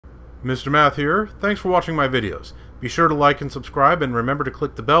Mr. Math here. Thanks for watching my videos. Be sure to like and subscribe, and remember to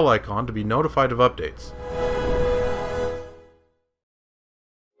click the bell icon to be notified of updates.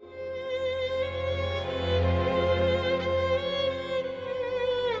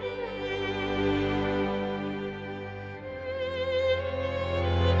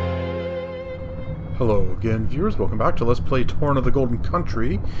 Hello again, viewers. Welcome back to Let's Play Torna the Golden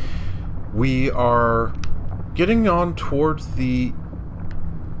Country. We are getting on towards the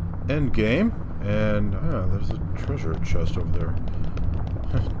end game, and there's a treasure chest over there.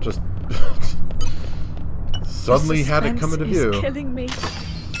 Just suddenly had it come into view. Is killing me.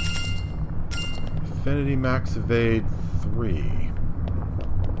 Affinity max evade 3. Is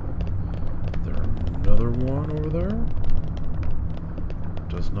there another one over there?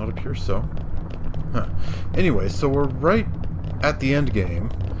 Does not appear so. Huh. Anyway, so we're right at the end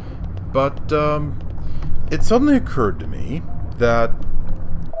game, but it suddenly occurred to me that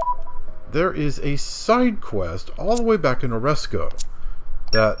there is a side quest all the way back in Auresco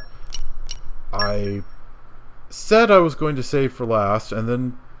that I said I was going to save for last and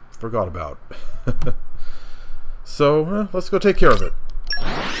then forgot about. So, let's go take care of it.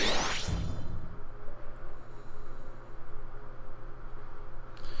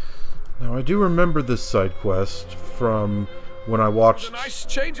 Now, I do remember this side quest from when I watched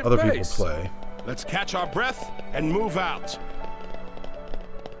other people play. Let's catch our breath and move out.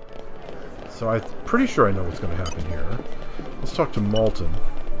 So I'm pretty sure I know what's going to happen here. Let's talk to Malton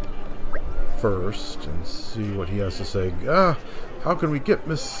first and see what he has to say. How can we get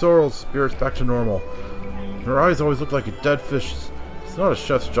Miss Sorrel's spirits back to normal? Her eyes always look like a dead fish. It's not a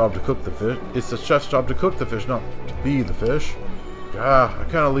chef's job to cook the fish. It's the chef's job to cook the fish, not to be the fish. I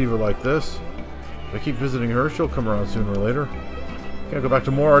can't leave her like this. If I keep visiting her, she'll come around sooner or later. Can't go back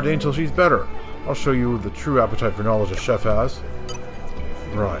to Moradane until she's better. I'll show you the true appetite for knowledge a chef has.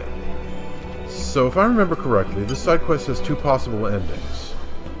 Right. So, if I remember correctly, this side quest has 2 possible endings.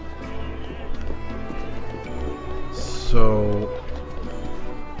 So,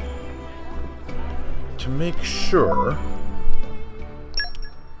 to make sure,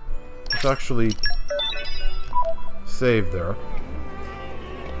 let's actually save there.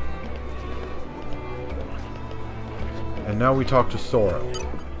 And now we talk to Sorrel.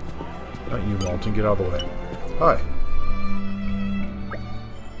 Not you, Malton. Get out of the way. Hi.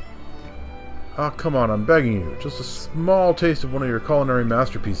 Ah, come on, I'm begging you. Just a small taste of one of your culinary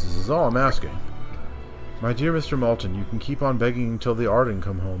masterpieces is all I'm asking. My dear Mr. Malton, you can keep on begging until the Arden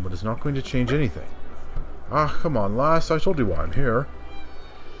come home, but it's not going to change anything. Ah, come on, lass. I told you why I'm here.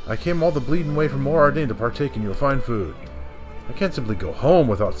 I came all the bleeding way from Moradane to partake in your fine food. I can't simply go home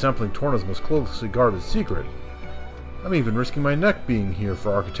without sampling Torna's most closely guarded secret. I'm even risking my neck being here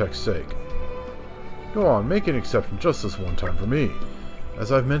for Architect's sake. Go on, make an exception just this one time for me.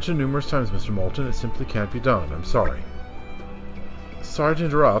 As I've mentioned numerous times, Mr. Malton, it simply can't be done. I'm sorry. Sorry to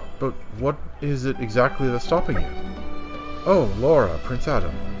interrupt, but what is it exactly that's stopping you? Oh, Laura, Prince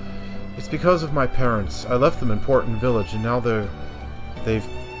Adam. It's because of my parents. I left them in Porton Village, and now they've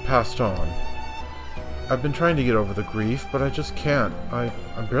passed on. I've been trying to get over the grief, but I just can't.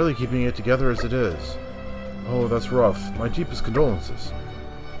 I'm barely keeping it together as it is. Oh, that's rough. My deepest condolences.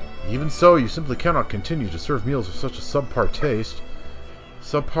 Even so, you simply cannot continue to serve meals with such a subpar taste.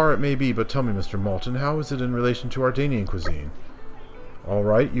 Subpar it may be, but tell me, Mr. Malton, how is it in relation to Ardanian cuisine?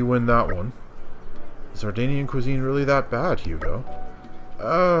 Alright, you win that one. Is Ardanian cuisine really that bad, Hugo?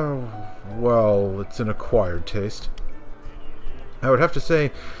 Well, it's an acquired taste. I would have to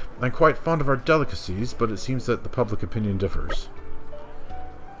say I'm quite fond of our delicacies, but it seems that the public opinion differs.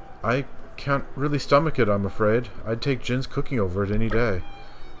 I can't really stomach it, I'm afraid. I'd take Jin's cooking over it any day.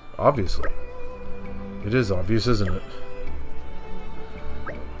 Obviously. It is obvious, isn't it?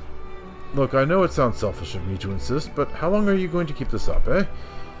 Look, I know it sounds selfish of me to insist, but how long are you going to keep this up, eh?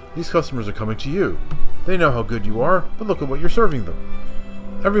 These customers are coming to you. They know how good you are, but look at what you're serving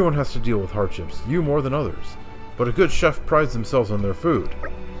them. Everyone has to deal with hardships, you more than others. But a good chef prides themselves on their food.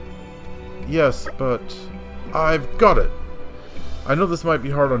 Yes, but I've got it. I know this might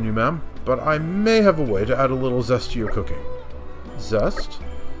be hard on you, ma'am, but I may have a way to add a little zest to your cooking. Zest?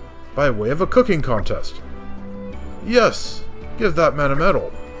 By way of a cooking contest. Yes, give that man a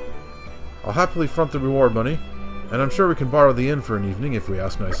medal. I'll happily front the reward money, and I'm sure we can borrow the inn for an evening if we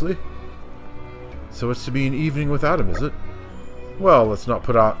ask nicely. So it's to be an evening with Adam, is it? Well, let's not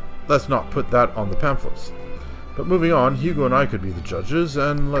put that on the pamphlets. But moving on, Hugo and I could be the judges,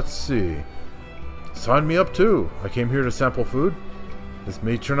 and let's see. Sign me up too. I came here to sample food. This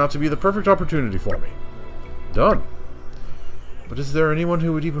may turn out to be the perfect opportunity for me. Done. But is there anyone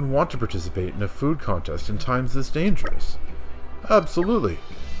who would even want to participate in a food contest in times this dangerous? Absolutely.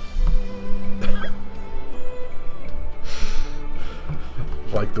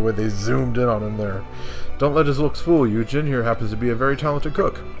 Like the way they zoomed in on him there. Don't let his looks fool you. Jin here happens to be a very talented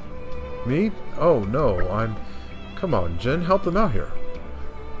cook. Me? Oh, no, Come on, Jin, help them out here.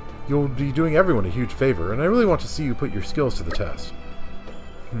 You'll be doing everyone a huge favor, and I really want to see you put your skills to the test.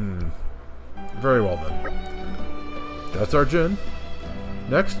 Very well, then. That's our Jin.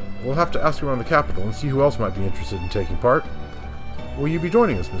 Next, we'll have to ask around the capital and see who else might be interested in taking part. Will you be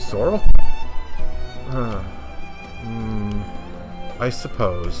joining us, Miss Sorrel? I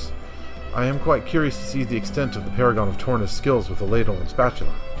suppose. I am quite curious to see the extent of the Paragon of Torna's skills with a ladle and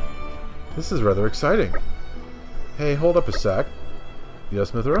spatula. This is rather exciting. Hey, hold up a sec.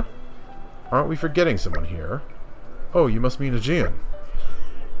 Yes, Mythra? Aren't we forgetting someone here? Oh, you must mean Aegean.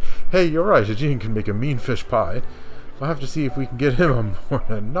 Hey, you're right, Aegean can make a mean fish pie. We'll have to see if we can get him on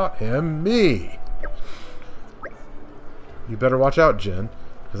board. Not him, me! You better watch out, Jin,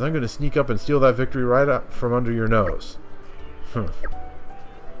 because I'm going to sneak up and steal that victory right up from under your nose.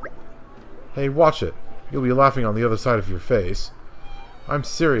 Hey, watch it. You'll be laughing on the other side of your face. I'm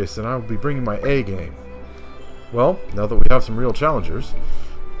serious, and I will be bringing my A game. Well, now that we have some real challengers,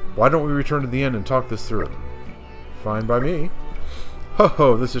 why don't we return to the inn and talk this through? Fine by me. Ho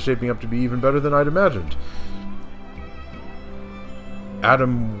ho, this is shaping up to be even better than I'd imagined.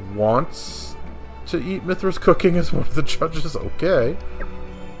 Adam wants to eat Mythra's cooking as one of the judges? Okay.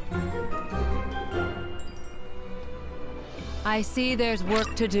 I see there's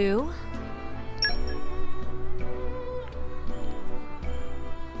work to do.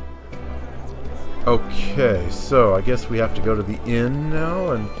 Okay, so I guess we have to go to the inn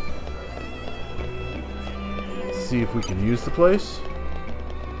now and see if we can use the place.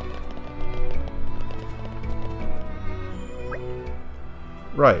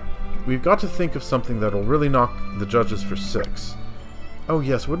 Right. We've got to think of something that'll really knock the judges for 6. Oh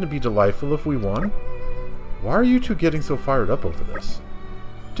yes, wouldn't it be delightful if we won? Why are you two getting so fired up over this?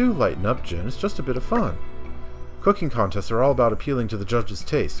 Do lighten up, Jin. It's just a bit of fun. Cooking contests are all about appealing to the judges'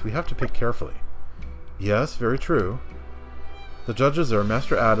 tastes. We have to pick carefully. Yes, very true. The judges are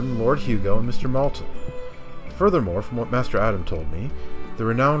Master Adam, Lord Hugo, and Mr. Malton. Furthermore, from what Master Adam told me, the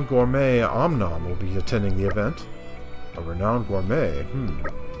renowned gourmet Omnom will be attending the event. A renowned gourmet?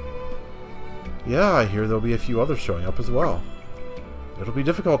 Yeah, I hear there'll be a few others showing up as well. It'll be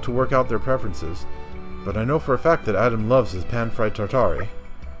difficult to work out their preferences, but I know for a fact that Adam loves his pan-fried tartare.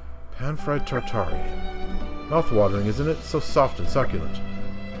 Pan-fried tartare. Mouth-watering, isn't it? So soft and succulent.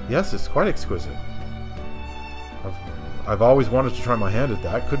 Yes, it's quite exquisite. I've always wanted to try my hand at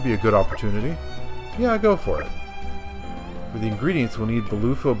that. Could be a good opportunity. Yeah, go for it. For the ingredients, we'll need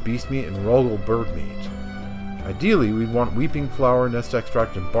Balufo beast meat and Rogel bird meat. Ideally, we'd want weeping flower, nest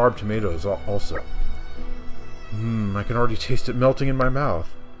extract, and barb tomatoes also. I can already taste it melting in my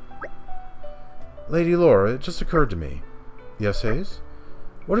mouth. Lady Laura, it just occurred to me. Yes, Hayes?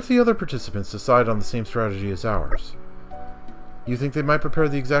 What if the other participants decide on the same strategy as ours? You think they might prepare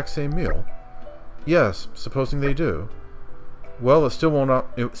the exact same meal? Yes, supposing they do. Well, it still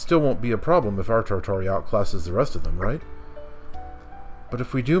won't be a problem if our tartare outclasses the rest of them, right? But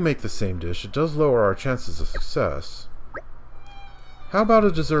if we do make the same dish, it does lower our chances of success. How about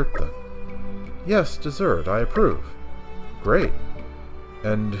a dessert, then? Yes, dessert. I approve. Great.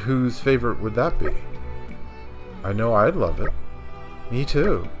 And whose favorite would that be? I know I'd love it. Me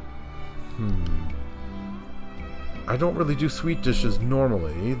too. I don't really do sweet dishes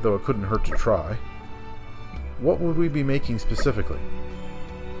normally, though it couldn't hurt to try. What would we be making specifically?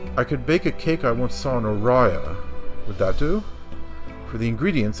 I could bake a cake I once saw in Oriah. Would that do? For the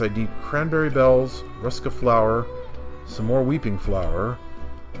ingredients, I'd need cranberry bells, rusca flour, some more weeping flour,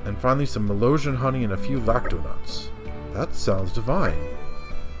 and finally some Melosian honey and a few lactonuts. That sounds divine.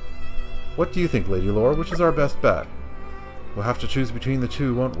 What do you think, Lady Laura? Which is our best bet? We'll have to choose between the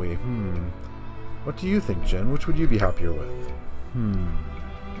two, won't we? What do you think, Jin? Which would you be happier with?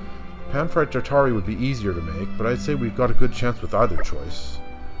 Pan-fried tartare would be easier to make, but I'd say we've got a good chance with either choice.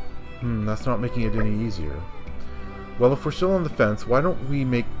 That's not making it any easier. Well, if we're still on the fence, why don't we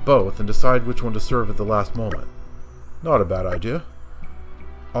make both and decide which one to serve at the last moment? Not a bad idea.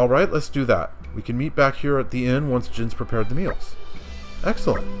 Alright, let's do that. We can meet back here at the inn once Jin's prepared the meals.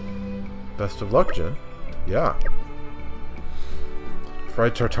 Excellent. Best of luck, Jin. Yeah.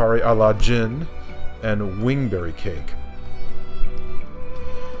 Fried tartare a la Jin and wingberry cake.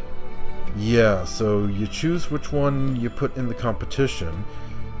 Yeah, so you choose which one you put in the competition,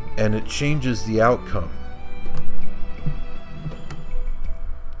 and it changes the outcome.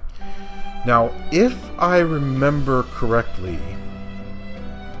 Now, if I remember correctly,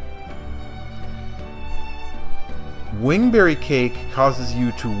 wingberry cake causes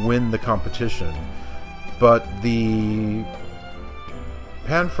you to win the competition, but the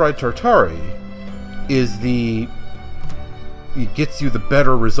pan-fried tartare is the... It gets you the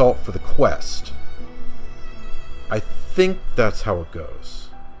better result for the quest. I think that's how it goes.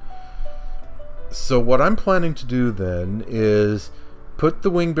 So what I'm planning to do then is put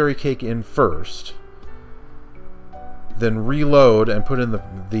the wingberry cake in first, then reload and put in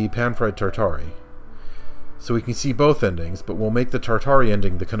the pan-fried tartare. So we can see both endings, but we'll make the tartare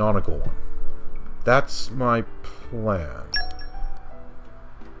ending the canonical one. That's my plan.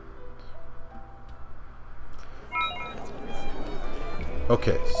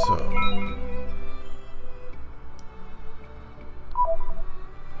 Okay, so...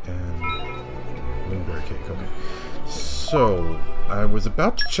 And... wingberry cake, okay. So, I was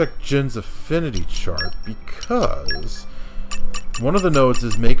about to check Jin's affinity chart because one of the nodes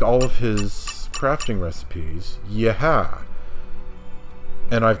is make all of his crafting recipes. Yeah.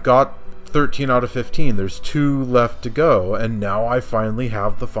 And I've got 13 out of 15. There's 2 left to go, and now I finally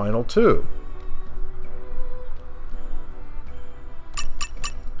have the final 2.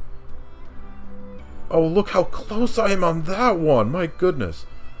 Oh, look how close I am on that one! My goodness.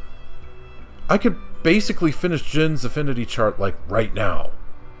 I could basically finish Jin's affinity chart, like, right now.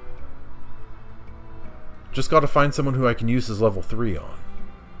 Just gotta find someone who I can use as level 3 on.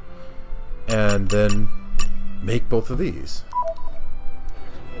 And then make both of these.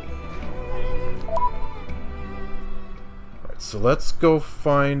 Alright, so let's go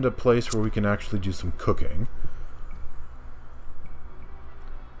find a place where we can actually do some cooking.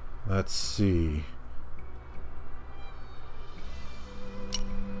 Let's see.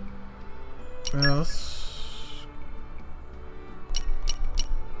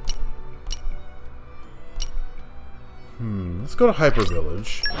 Let's go to Hyper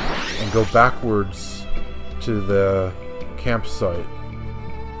Village and go backwards to the campsite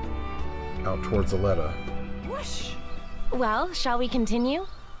out towards Aletta. Whoosh. Well, shall we continue?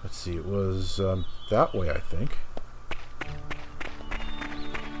 Let's see, it was that way, I think.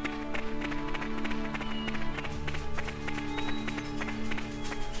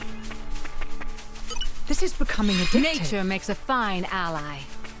 This is becoming addictive. Nature makes a fine ally.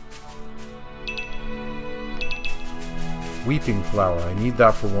 Weeping flower. I need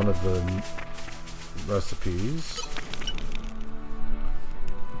that for one of the recipes.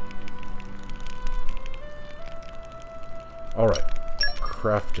 Alright.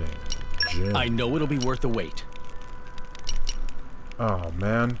 Crafting. Gin. I know it'll be worth the wait. Oh,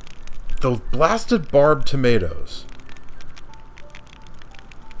 man. Those blasted barbed tomatoes.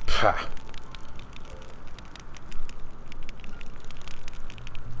 Pah.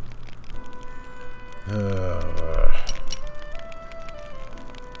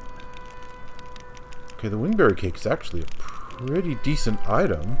 Okay, the wingberry cake is actually a pretty decent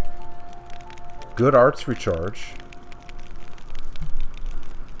item. Good arts recharge.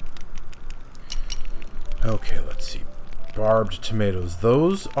 Okay, let's see. Barbed tomatoes.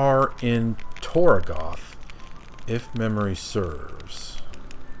 Those are in Torna, if memory serves.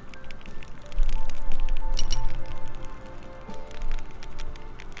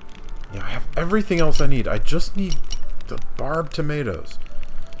 Yeah, I have everything else I need. I just need the barbed tomatoes.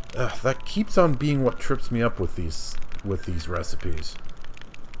 Ugh, that keeps on being what trips me up with these recipes.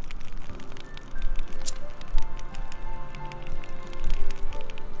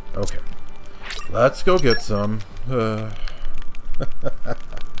 Okay. Let's go get some.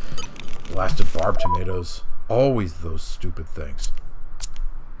 Blasted barbed tomatoes. Always those stupid things.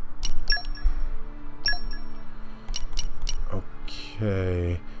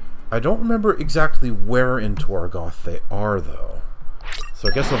 Okay. I don't remember exactly where in Torna they are, though. So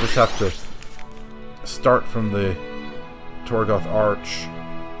I guess I'll just have to start from the Torna Arch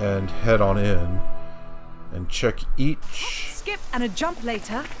and head on in and check each. Skip and a jump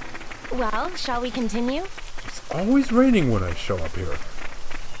later. Well, shall we continue? It's always raining when I show up here.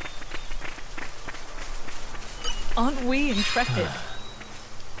 Aren't we intrepid?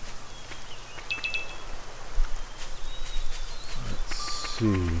 Let's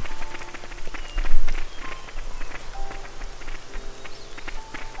see.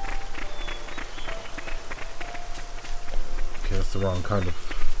 Okay, that's the wrong kind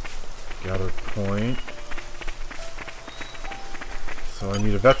of gather point. So I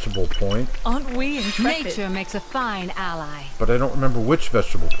need a vegetable point. Aren't we intrepid? Nature makes a fine ally. But I don't remember which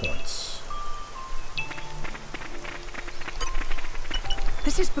vegetable points.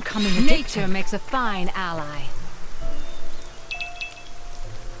 This is becoming addictive. Nature makes a fine ally.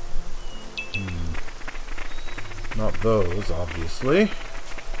 Not those, obviously.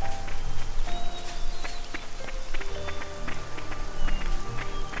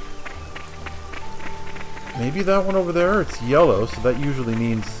 maybe that one over there, it's yellow, so that usually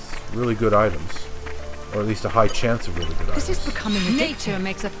means really good items. Or at least a high chance of really good items. This is becoming addictive. Nature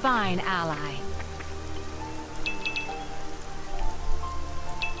makes a fine ally.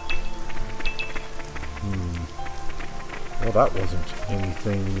 Well, that wasn't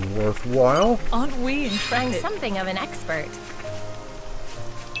anything worthwhile. Aren't we I'm intrepid? something of an expert.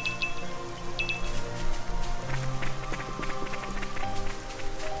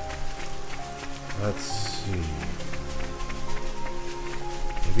 Let's see.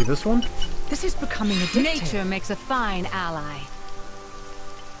 Maybe this one? This is becoming addictive. Nature makes a fine ally.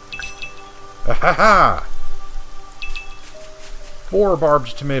 Ahaha! 4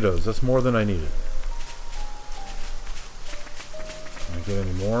 barbed tomatoes. That's more than I needed. Can I get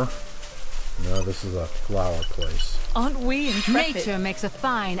any more? No, this is a flower place. Aren't we intrepid? Nature makes a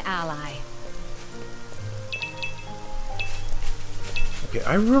fine ally. Okay,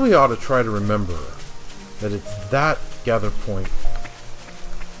 I really ought to try to remember that it's that gather point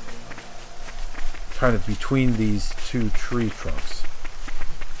kind of between these 2 tree trunks.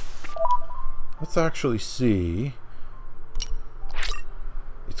 Let's actually see.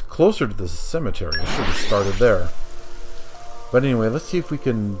 It's closer to the cemetery. I should have started there. But anyway, let's see if we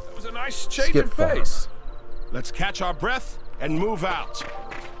can That was a nice change skip of farm. pace. Let's catch our breath and move out.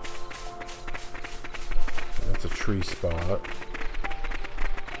 That's a tree spot.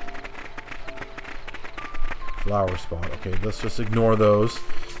 Flower spot. Okay, let's just ignore those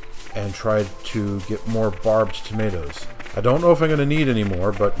and try to get more barbed tomatoes. I don't know if I'm going to need any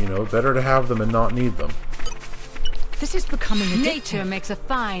more, but, you know, better to have them and not need them. This is becoming addictive. Nature makes a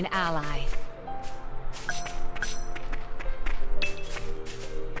fine ally.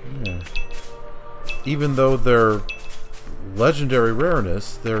 Yeah. Even though they're legendary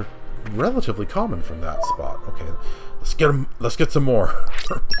rareness, they're relatively common from that spot. Okay, let's get them. Let's get some more.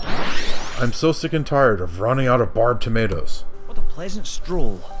 I'm so sick and tired of running out of barbed tomatoes. What a pleasant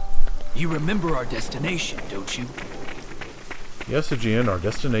stroll. You remember our destination, don't you? Yes, Aegean, our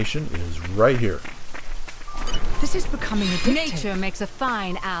destination is right here. This is becoming addictive. Nature makes a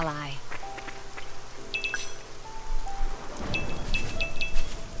fine ally.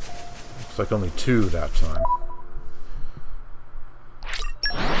 Looks like only 2 that time.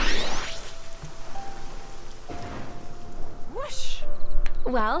 Whoosh!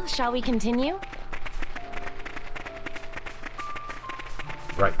 Well, shall we continue?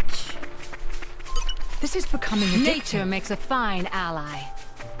 Right. This is becoming addictive. Nature makes a fine ally.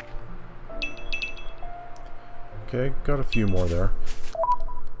 Okay, got a few more there.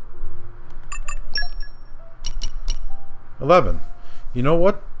 11. You know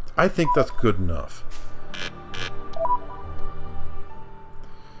what? I think that's good enough.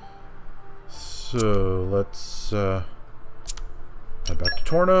 So, let's head back to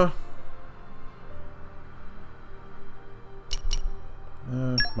Torna.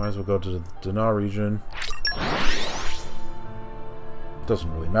 Might as well go to the Dana region.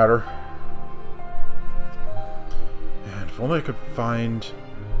 Doesn't really matter. And if only I could find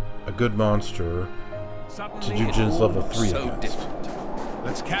a good monster to do Jin's level 3 so against. different.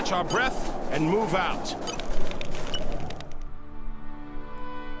 Let's catch our breath and move out.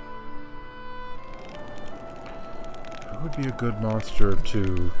 Who would be a good monster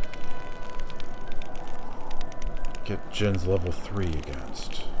to get Jin's level 3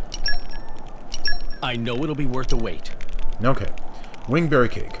 against? I know it'll be worth the wait. Okay. Wingberry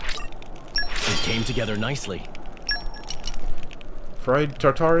cake. It came together nicely. Fried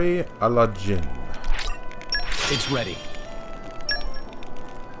tartare a la Jin. It's ready.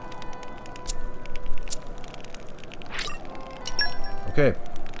 Okay.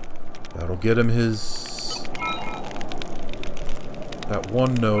 That'll get him his... that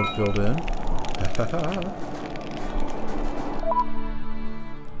one node filled in.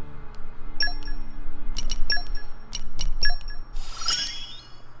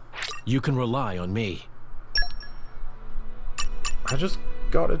 You can rely on me. I just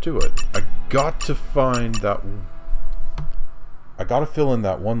gotta do it. I got to find that... I gotta fill in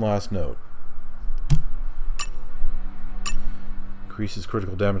that one last node. Increases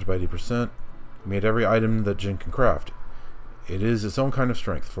critical damage by 80%. Made every item that Jin can craft. It is its own kind of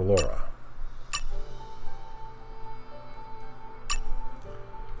strength for Laura.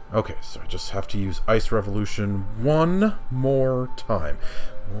 Okay, so I just have to use Ice Revolution one more time.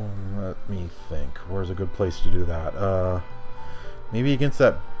 Well, let me think. Where's a good place to do that? Maybe against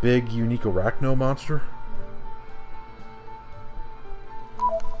that big, unique Arachno monster?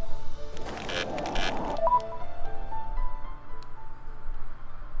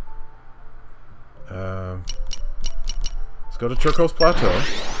 Let's go to Turcos Plateau.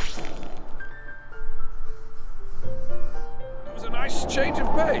 change of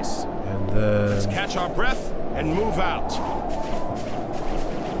pace. And then... Let's catch our breath and move out.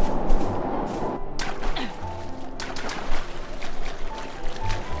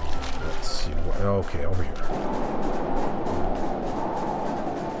 Let's see. Okay, over here.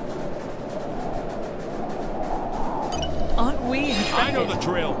 Aren't we intrepid? I know the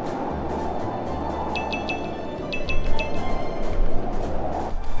drill.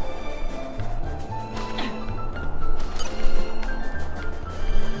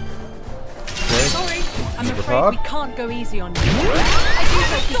 Sorry, I'm Super afraid hard. we can't go easy on you. I do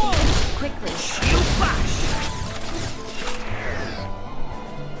hope you can finish quickly.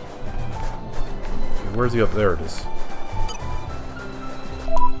 Where's he up? There it is.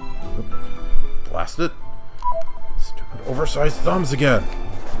 Oop. Blast it. Stupid oversized thumbs again.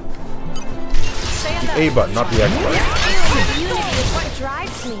 The A button, not the X button. Unity is what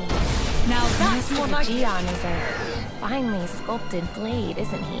drives me. Now that's Mr. more like it. Gian is a finely sculpted blade,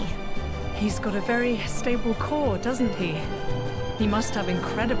 isn't he? He's got a very stable core, doesn't he? He must have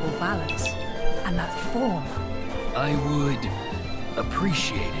incredible balance. And that form. I would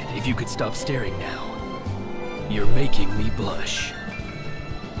appreciate it if you could stop staring now. You're making me blush.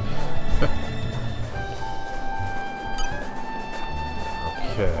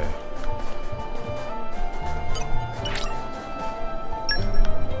 Okay.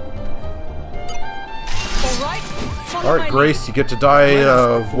 Alright, Grace, you get to die,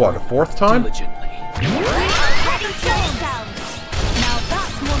 what, a fourth time? Diligently. Ready to yourself. Now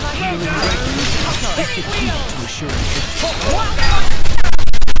that's more like Healing rate is the key to assuring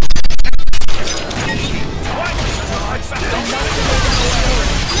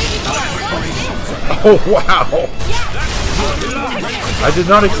Oh, wow! I did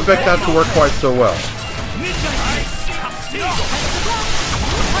not expect that to work quite so well.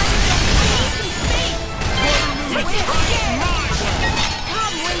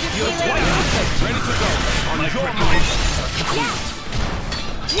 Ready to go. On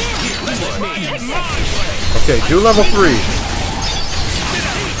your mark. Okay, do level 3.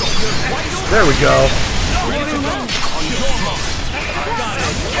 There we go.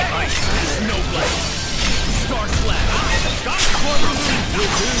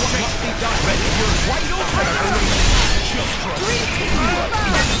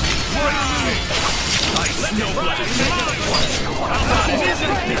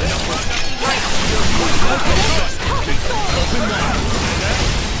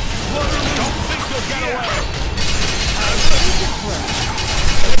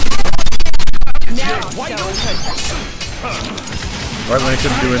 Right when I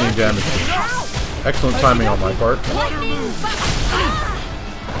couldn't do any damage. Excellent timing on my part.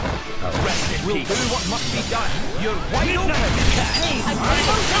 We'll do what must be done. You're wide open.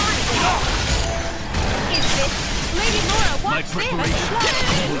 Is this Lady Laura? Watch this.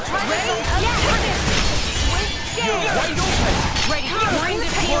 Ready to bring the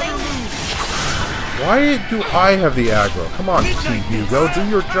healing. Why do I have the aggro? Come on, Team Hugo, do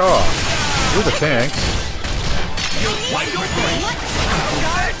your job. You're the tanks.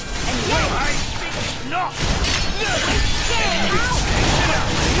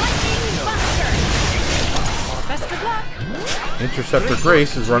 best of luck. Interceptor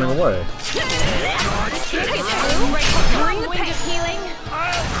Grace is running away. Bring the wing of healing.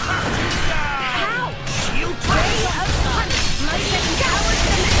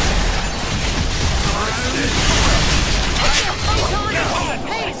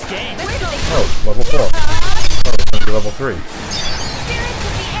 Oh, level 4. Oh, it's going to be level 3. Spirits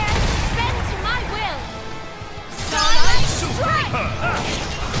of the air, bend to my will. Starlight strike.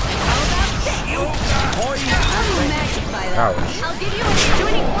 Ouch. I'll give you a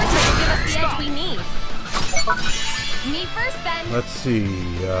joining forces to give us the edge we need. Me first, then. Let's see,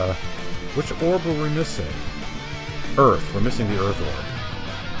 which orb are we missing? Earth. We're missing the Earth orb.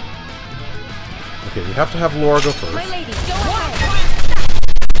 Okay, we have to have Laura go first. My lady, go ahead.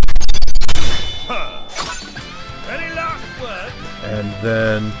 Any last word? And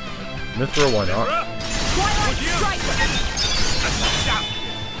then Mythra, why not?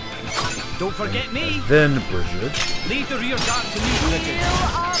 Don't forget me. Then Bridget. Leave the rear guard to me, Bridget.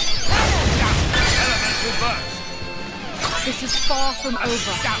 Elemental burst. This is far from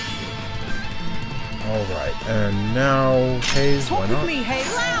over. Alright, and now Hayes, why Swap with not? me, Hayes.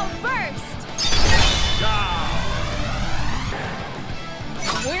 Cloud burst.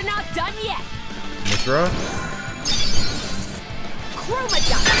 We're not done yet. Mythra. Chroma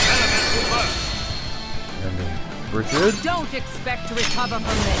jump. Elemental burst. And then Bridget. Don't expect to recover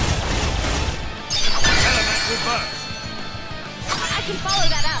from this. Elemental burst. I can follow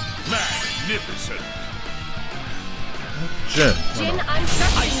that up. Magnificent. Jin. Jin, I'm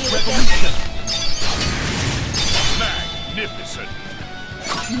trusting you with Revolution. this. Magnificent.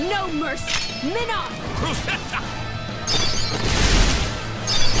 No mercy! Minna! Rosetta.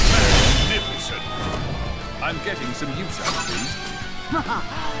 Magnificent. I'm getting some use out of these.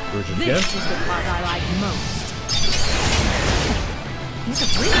 Virgin again. This is the part I like most. He's a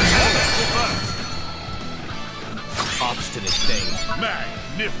real Reverse. Obstinate thing.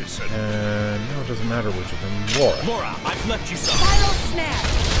 Magnificent. And now it doesn't matter which of them. Laura. Laura, I've left you some. spiral snare.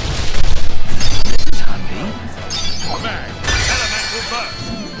 Handy. Mag. Elemental burst.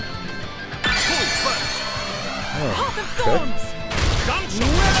 Full burst. Hawk of okay. Thorns. Gunshot.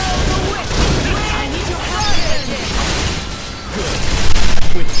 I need your help here, Jin.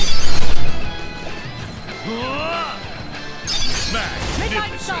 With you.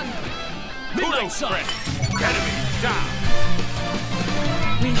 Midnight Sun. Magnificent. Midnight Sun. Enemy down.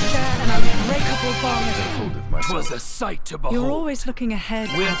 We share an unbreakable bond. Hold of myself. Twas a sight to behold. You're always looking ahead,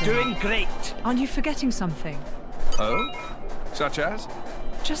 We're Adam. doing great. Aren't you forgetting something? Oh? Such as?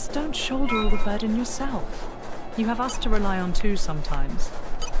 Just don't shoulder all the burden yourself. You have us to rely on too sometimes.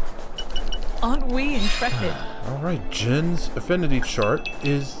 Aren't we intrepid? Alright, Jin's affinity chart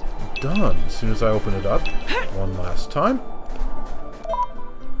is done. As soon as I open it up, one last time.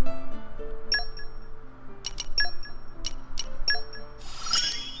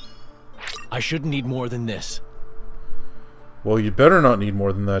 I shouldn't need more than this. Well, you better not need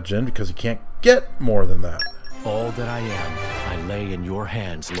more than that, Jin, because you can't get more than that. All that I am, I lay in your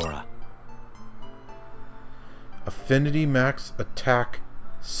hands, Laura. Affinity max attack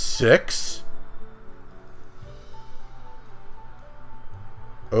 6?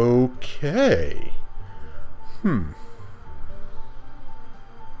 Okay. It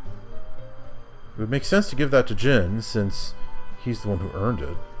would make sense to give that to Jin, since he's the one who earned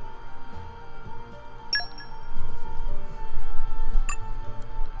it.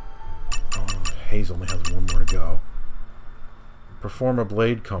 Oh, Hayes only has one more to go. Perform a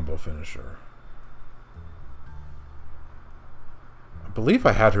blade combo finisher. I believe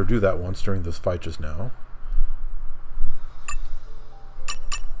I had her do that once during this fight just now.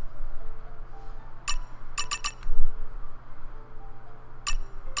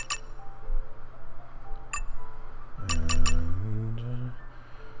 And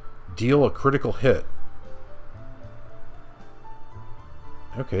deal a critical hit.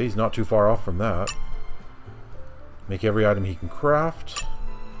 Okay, he's not too far off from that. Make every item he can craft.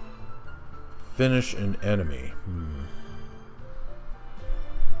 Finish an enemy.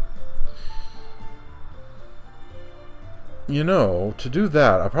 You know, to do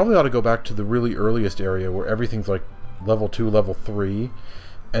that, I probably ought to go back to the really earliest area where everything's like level 2, level 3,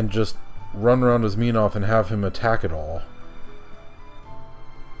 and just run around as Minoth and have him attack it all.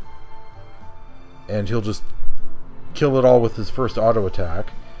 And he'll just kill it all with his first auto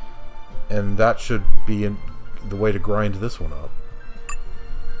attack, and that should be the way to grind this one up.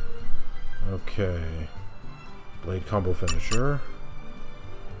 Okay. Blade combo finisher.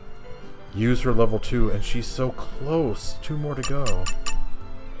 Use her level 2, and she's so close. 2 more to go.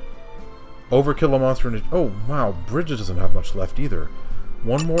 Overkill a monster in a... Oh, wow. Bridget doesn't have much left either.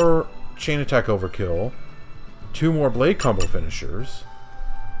 1 more chain attack overkill. 2 more blade combo finishers.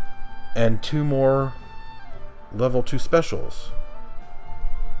 And 2 more level 2 specials.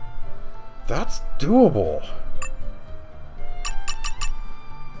 That's doable.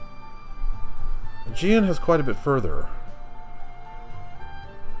 Gian has quite a bit further.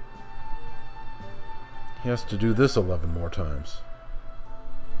 He has to do this 11 more times.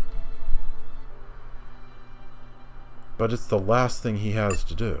 But it's the last thing he has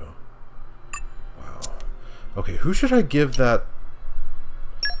to do. Wow. Okay, who should I give that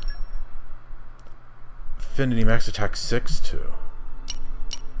Affinity Max Attack 6 to?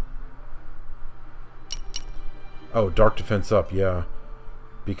 Oh, Dark Defense up, yeah.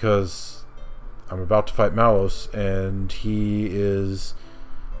 Because I'm about to fight Malos, and he is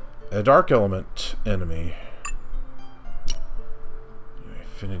a Dark Element enemy.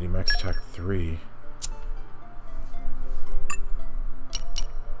 Affinity Max Attack 3.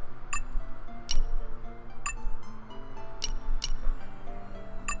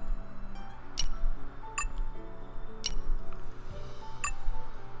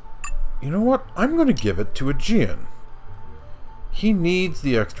 You know what? I'm going to give it to a Gian. He needs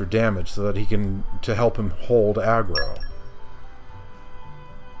the extra damage so that he can to help him hold aggro.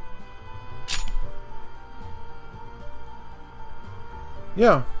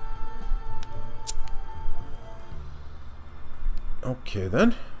 Yeah. Okay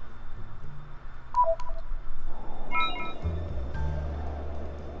then.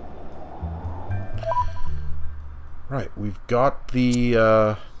 Right, we've got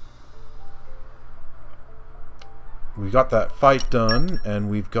the we got that fight done, and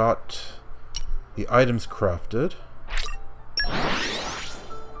we've got the items crafted.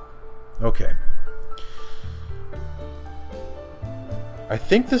 Okay. I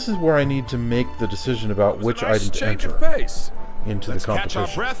think this is where I need to make the decision about which item to enter into the competition. Let's catch our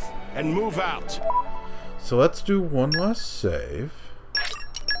breath and move out. So let's do one last save.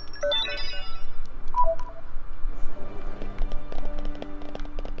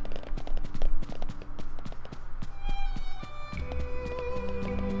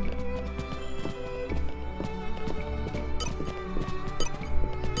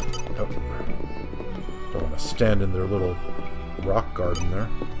 Don't want to stand in their little rock garden there.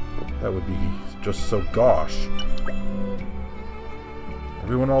 That would be just so gosh.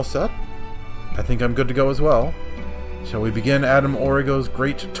 Everyone all set? I think I'm good to go as well. Shall we begin Adam Aurigo's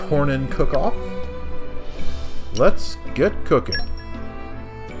great Tornan cook-off? Let's get cooking.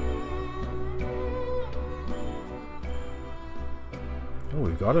 Oh,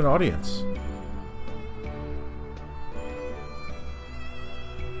 we've got an audience.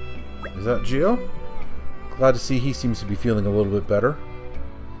 Is that Gio? Glad to see he seems to be feeling a little bit better.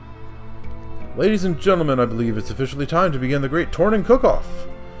 Ladies and gentlemen, I believe it's officially time to begin the great Tornan cook-off.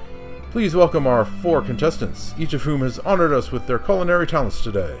 Please welcome our 4 contestants, each of whom has honored us with their culinary talents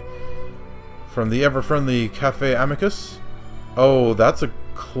today. From the ever-friendly Cafe Amicus. Oh, that's a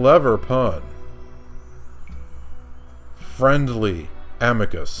clever pun. Friendly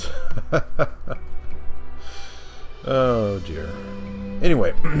Amicus. Oh dear.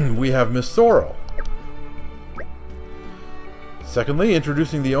 Anyway, we have Miss Sorrel. Secondly,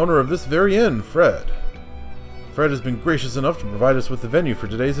 introducing the owner of this very inn, Fred. Fred has been gracious enough to provide us with the venue for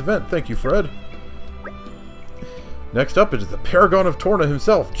today's event. Thank you, Fred. Next up, it is the paragon of Torna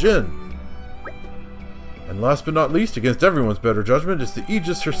himself, Jin. And last but not least, against everyone's better judgment, is the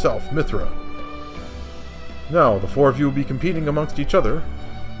Aegis herself, Mythra. Now, the 4 of you will be competing amongst each other,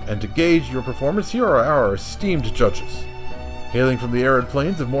 and to gauge your performance, here are our esteemed judges. Hailing from the arid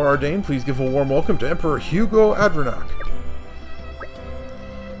plains of Morardain, please give a warm welcome to Emperor Hugo Adranak.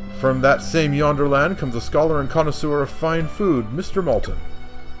 From that same yonder land comes a scholar and connoisseur of fine food, Mr. Malton.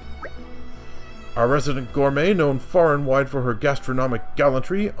 Our resident gourmet, known far and wide for her gastronomic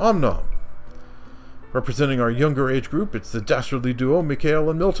gallantry, Omnom. Representing our younger age group, it's the dastardly duo, Mikhail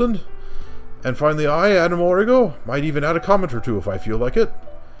and Milton. And finally I, Adam Aurigo, might even add a comment or two if I feel like it.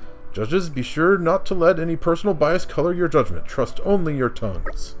 Judges, be sure not to let any personal bias color your judgment. Trust only your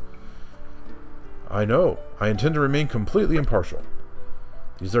tongues. I know, I intend to remain completely impartial.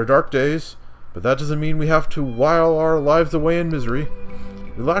 These are dark days, but that doesn't mean we have to while our lives away in misery.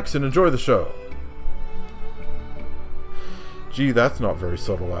 Relax and enjoy the show. Gee, that's not very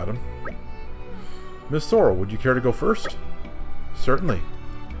subtle, Adam. Miss Sorrel, would you care to go first? Certainly.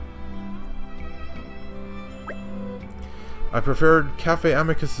 I preferred Cafe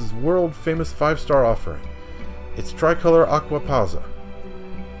Amicus's world-famous 5-star offering. It's tricolor aqua pazza.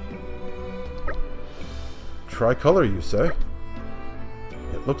 Tricolor, you say?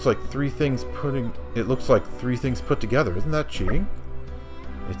 It looks like three things put together. Isn't that cheating?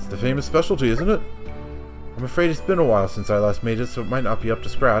 It's the famous specialty, isn't it? I'm afraid it's been a while since I last made it, so it might not be up to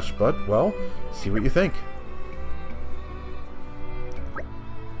scratch, but, well, see what you think.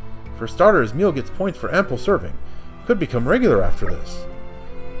 For starters, meal gets points for ample serving. Could become regular after this.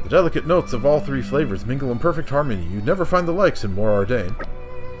 The delicate notes of all 3 flavors mingle in perfect harmony. You'd never find the likes in Morardain.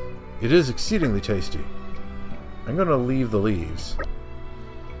 It is exceedingly tasty. I'm going to leave the leaves.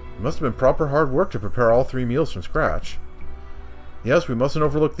 It must have been proper hard work to prepare all 3 meals from scratch. Yes, we mustn't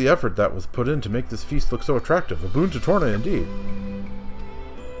overlook the effort that was put in to make this feast look so attractive. A boon to Torna, indeed.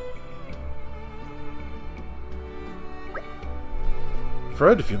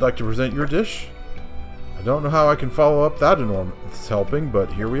 Fred, if you'd like to present your dish. I don't know how I can follow up that enormous helping,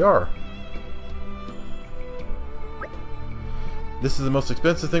 but here we are. This is the most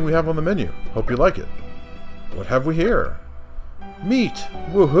expensive thing we have on the menu. Hope you like it. What have we here? Meat!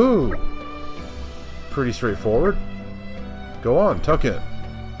 Woohoo! Pretty straightforward. Go on, tuck in.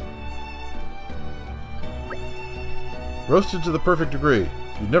 Roasted to the perfect degree.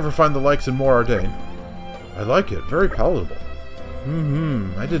 You'd never find the likes in Morardain. I like it. Very palatable.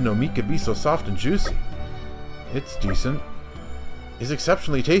 I didn't know meat could be so soft and juicy. It's decent. It's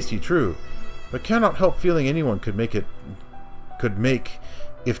exceptionally tasty, true, but cannot help feeling anyone could make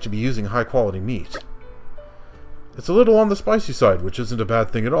if to be using high-quality meat. It's a little on the spicy side, which isn't a bad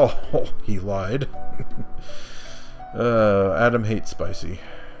thing at all. He lied. Adam hates spicy.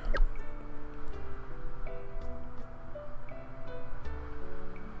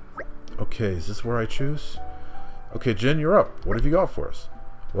 Okay, is this where I choose? Okay, Jin, you're up. What have you got for us?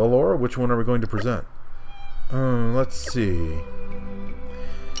 Well, Laura, which one are we going to present? Let's see.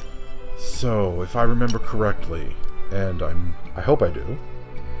 So, if I remember correctly, and I hope I do,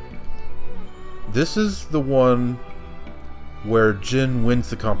 this is the one where Jin wins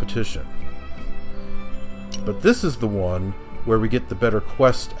the competition. But this is the one where we get the better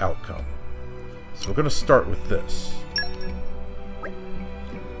quest outcome. So we're going to start with this.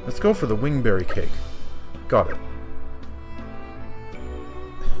 Let's go for the wingberry cake. Got it.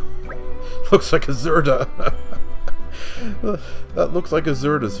 Looks like a Zerda. That looks like a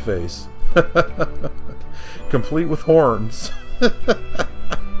Zerda's face. Complete with horns.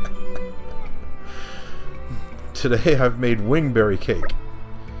 Today I've made wingberry cake.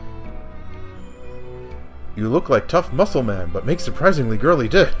 You look like tough muscle man, but make surprisingly girly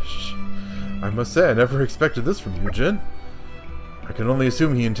dish. I must say I never expected this from you, Jin. I can only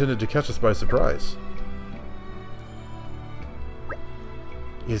assume he intended to catch us by surprise.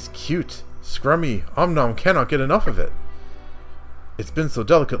 It's cute. Scrummy. Omnom cannot get enough of it. It's been so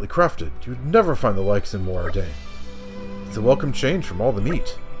delicately crafted, you'd never find the likes in Moradane. It's a welcome change from all the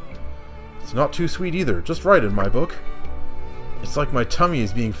meat. It's not too sweet either, just right in my book. It's like my tummy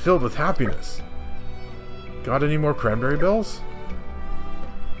is being filled with happiness. Got any more cranberry bells?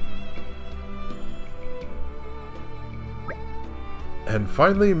 And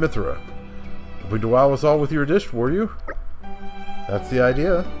finally, Mythra. Hoping to wow us all with your dish, were you? That's the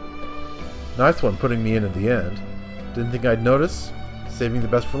idea. Nice one putting me in at the end. Didn't think I'd notice. Saving the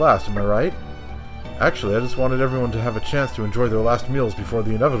best for last, am I right? Actually, I just wanted everyone to have a chance to enjoy their last meals before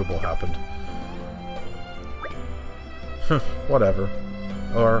the inevitable happened. Whatever.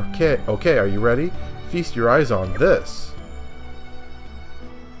 Okay, are you ready? Feast your eyes on this.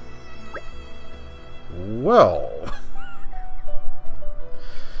 Well...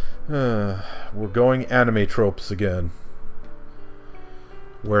 we're going anime tropes again.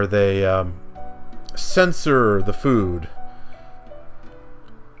 Where they censor the food.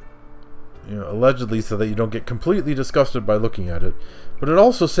 You know, allegedly so that you don't get completely disgusted by looking at it. But it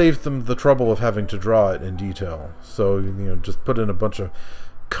also saves them the trouble of having to draw it in detail. So, you know, just put in a bunch of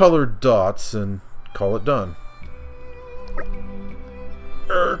colored dots and call it done.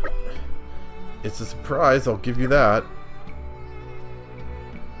 It's a surprise, I'll give you that.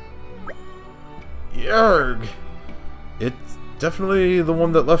 Yarg! It's definitely the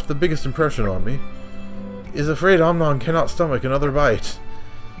one that left the biggest impression on me. Is afraid Omnon cannot stomach another bite.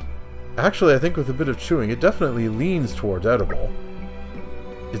 Actually, I think with a bit of chewing, it definitely leans towards edible.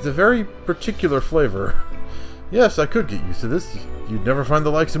 It's a very particular flavor. Yes, I could get used to this. You'd never find the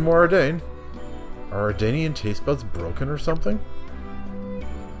likes in Moradane. Are Ardanian taste buds broken or something?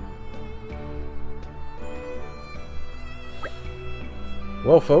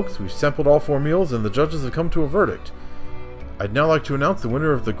 Well, folks, we've sampled all 4 meals, and the judges have come to a verdict. I'd now like to announce the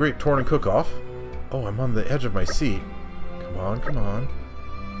winner of the Great Torna Cook-Off. Oh, I'm on the edge of my seat. Come on, come on.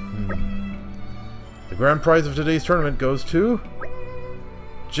 The grand prize of today's tournament goes to...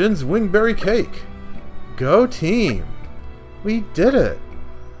 Jin's Wingberry Cake. Go team! We did it!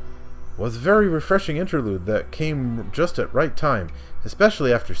 Was a very refreshing interlude that came just at right time,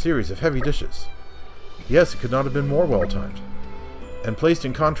 especially after a series of heavy dishes. Yes, it could not have been more well-timed. And placed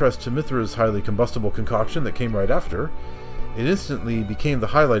in contrast to Mythra's highly combustible concoction that came right after, it instantly became the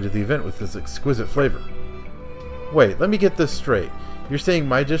highlight of the event with its exquisite flavor. Wait, let me get this straight. You're saying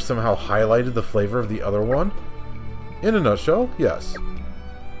my dish somehow highlighted the flavor of the other one? In a nutshell, yes.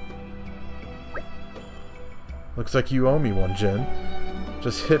 Looks like you owe me one, Jin.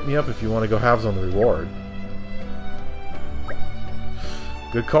 Just hit me up if you want to go halves on the reward.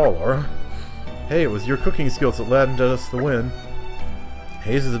 Good call, Laura. Hey, it was your cooking skills that landed us the win.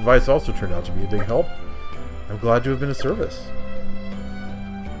 Hayes' advice also turned out to be a big help. I'm glad to have been of service.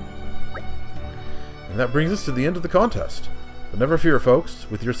 And that brings us to the end of the contest. But never fear, folks.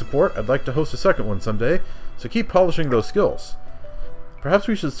 With your support, I'd like to host a second one someday, so keep polishing those skills. Perhaps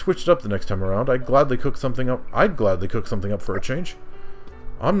we should switch it up the next time around. I'd gladly cook something up for a change.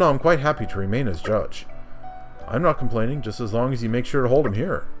 I'm quite happy to remain as judge. I'm not complaining, just as long as you make sure to hold him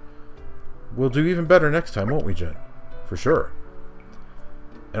here. We'll do even better next time, won't we, Jin? For sure.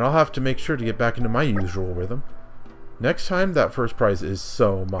 And I'll have to make sure to get back into my usual rhythm. Next time, that first prize is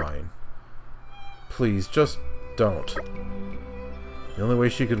so mine. Please, just don't. The only way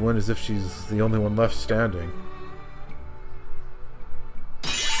she could win is if she's the only one left standing.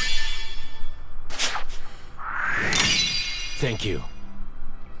 Thank you.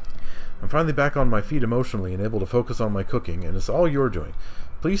 I'm finally back on my feet emotionally and able to focus on my cooking, and it's all you're doing.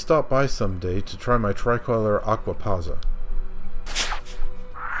 Please stop by someday to try my tricolor aqua pazza.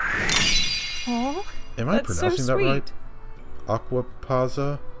 Oh? Am I That's pronouncing so that right? sweet.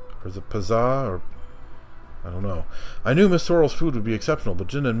 Aquapaza? Or is it Pazza? Or I don't know. I knew Miss Sorrel's food would be exceptional, but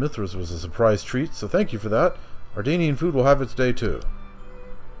Jin and Mythra's was a surprise treat, so thank you for that. Ardanian food will have its day too.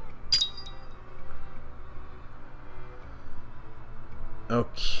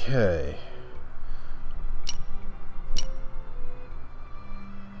 Okay.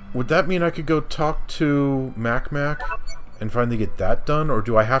 Would that mean I could go talk to Mac and finally get that done, or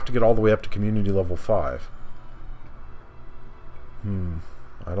do I have to get all the way up to community level 5?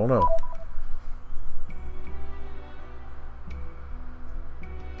 I don't know.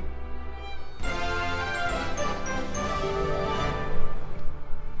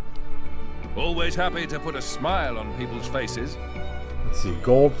 Always happy to put a smile on people's faces. Let's see.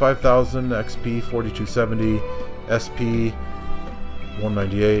 Gold 5,000, XP 4270, SP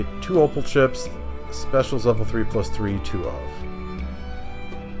 198, 2 opal chips, specials level 3 plus 3, 2 of.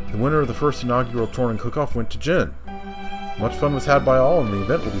 The winner of the first inaugural Torna cook-off went to Jin. Much fun was had by all, and the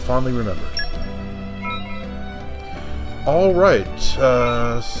event will be fondly remembered. Alright,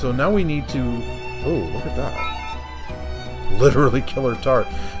 so now we need to... Oh, look at that. Literally killer tart.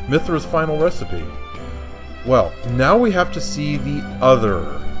 Mythra's final recipe. Well, now we have to see the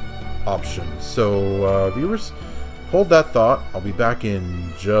other options. So, viewers, hold that thought. I'll be back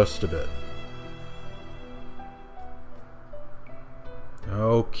in just a bit.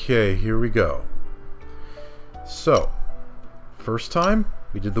 Okay, here we go. So, first time,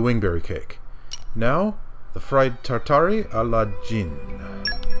 we did the wingberry cake. Now, the fried tartare a la Jin.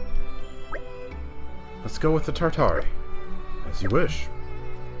 Let's go with the tartare. As you wish.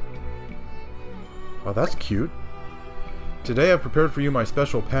 Oh, that's cute. Today I've prepared for you my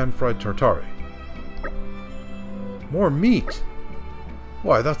special pan-fried tartare. More meat!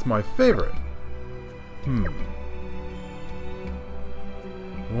 Why, that's my favorite. I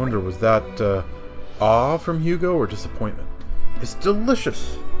wonder, was that awe from Hugo or disappointment? It's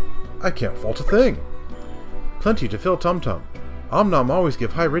delicious! I can't fault a thing. Plenty to fill Tum Tum. Om-Nom always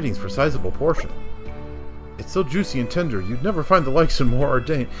give high ratings for sizable portion. It's so juicy and tender, you'd never find the likes in more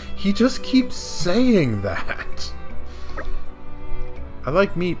ordained. He just keeps saying that. I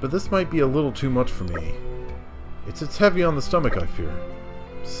like meat, but this might be a little too much for me. It's heavy on the stomach, I fear.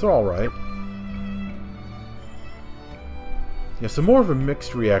 It's alright. Yeah, so more of a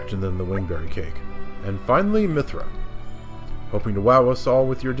mixed reaction than the wingberry cake. And finally, Mythra. Hoping to wow us all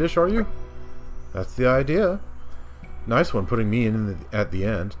with your dish, are you? That's the idea. Nice one putting me in at the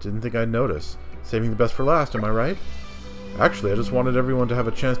end. Didn't think I'd notice. Saving the best for last, am I right? Actually, I just wanted everyone to have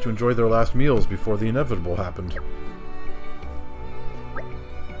a chance to enjoy their last meals before the inevitable happened.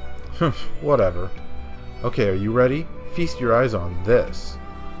 Whatever. Okay, are you ready? Feast your eyes on this.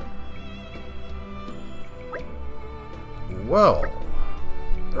 Well,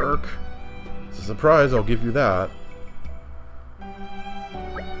 Irk. It's a surprise, I'll give you that.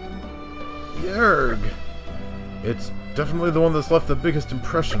 Yerg! It's definitely the one that's left the biggest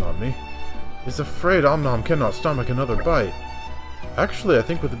impression on me. Is afraid Om-Nom cannot stomach another bite. Actually, I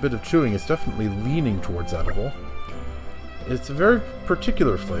think with a bit of chewing, it's definitely leaning towards edible. It's a very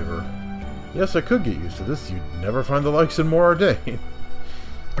particular flavor. Yes, I could get used to this. You'd never find the likes in More Ardain.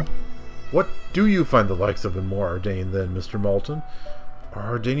 What do you find the likes of in More Ardain, then, Mr. Malton?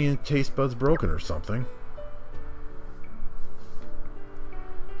 Are Ardanian taste buds broken or something?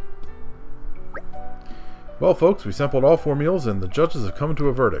 Well, folks, we sampled all 4 meals, and the judges have come to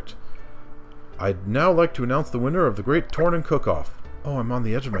a verdict. I'd now like to announce the winner of the Great Torna Cook-Off. Oh, I'm on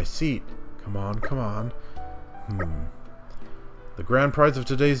the edge of my seat. Come on, come on. The grand prize of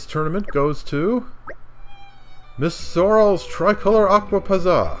today's tournament goes to... Miss Sorrel's Tricolor Aqua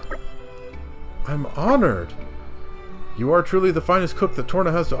Pazza. I'm honored. You are truly the finest cook that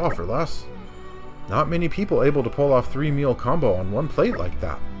Torna has to offer, lass. Not many people able to pull off 3-meal combo on one plate like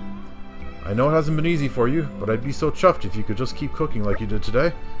that. I know it hasn't been easy for you, but I'd be so chuffed if you could just keep cooking like you did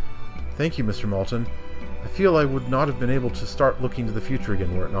today. Thank you, Mr. Malton. I feel I would not have been able to start looking to the future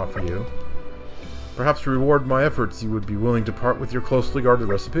again were it not for you. Perhaps to reward my efforts, you would be willing to part with your closely guarded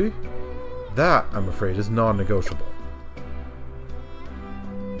recipe? That, I'm afraid, is non-negotiable.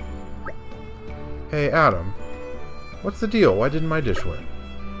 Hey, Adam. What's the deal? Why didn't my dish win?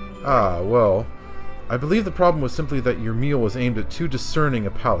 Ah, well, I believe the problem was simply that your meal was aimed at too discerning a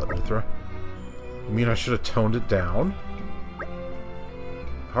palate, Mythra. You mean I should have toned it down?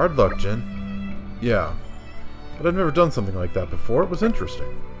 Hard luck, Jin. Yeah, but I've never done something like that before. It was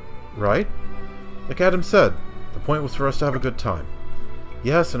interesting. Right? Like Adam said, the point was for us to have a good time.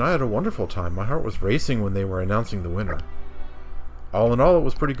 Yes, and I had a wonderful time. My heart was racing when they were announcing the winner. All in all, it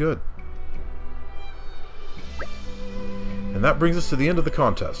was pretty good. And that brings us to the end of the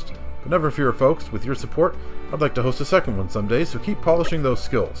contest. But never fear, folks. With your support, I'd like to host a second one someday, so keep polishing those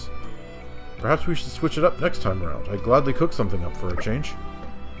skills. Perhaps we should switch it up next time around. I'd gladly cook something up for a change.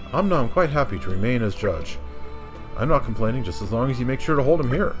 I'm quite happy to remain as judge. I'm not complaining, just as long as you make sure to hold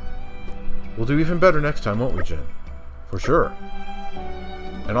him here. We'll do even better next time, won't we, Jin? For sure.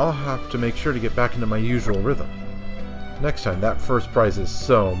 And I'll have to make sure to get back into my usual rhythm. Next time, that first prize is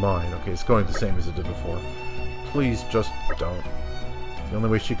so mine. Okay, it's going the same as it did before. Please just don't. The only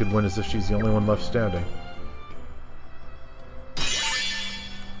way she could win is if she's the only one left standing.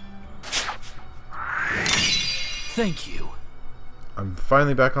 Thank you. I'm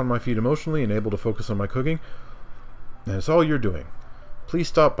finally back on my feet emotionally and able to focus on my cooking. And it's all you're doing. Please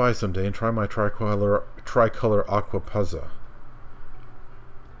stop by someday and try my tricolor aqua puzza.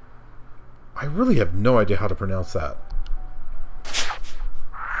 I really have no idea how to pronounce that.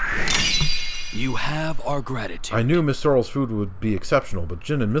 You have our gratitude. I knew Miss Sorrel's food would be exceptional, but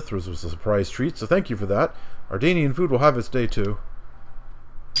Jin and Mythra's was a surprise treat, so thank you for that. Ardanian food will have its day too.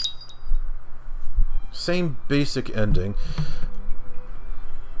 Same basic ending.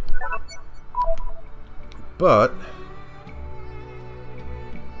 But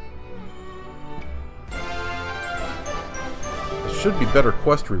there should be better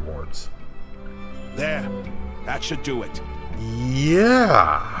quest rewards. There. That should do it.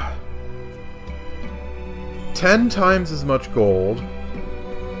 Yeah! 10 times as much gold,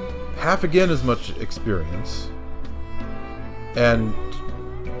 half again as much experience, and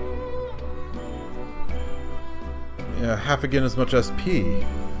half again as much SP.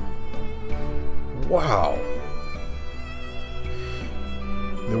 Wow.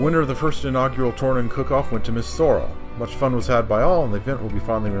 The winner of the first inaugural Torna cook-off went to Miss Sorrel. Much fun was had by all, and the event will be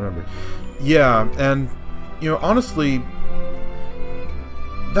fondly remembered. Yeah, and, honestly,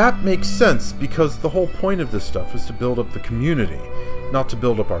 that makes sense, because the whole point of this stuff is to build up the community, not to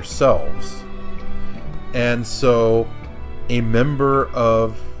build up ourselves. And so, a member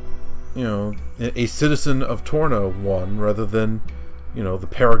of, a citizen of Torna won, rather than, the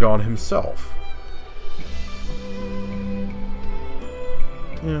Paragon himself.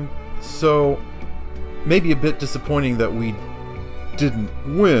 So, maybe a bit disappointing that we didn't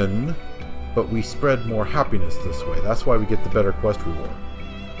win, but we spread more happiness this way. That's why we get the better quest reward.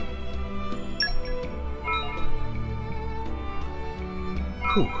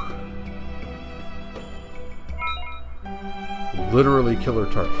 Whew. Literally killer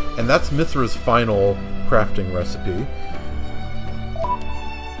tart. And that's Mythra's final crafting recipe.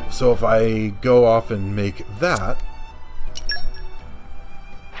 So if I go off and make that,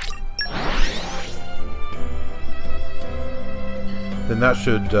 then that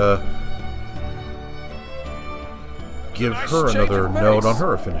should give her another node on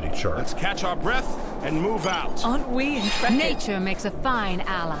her affinity chart. Let's catch our breath and move out. Aren't we intrepid? Nature makes a fine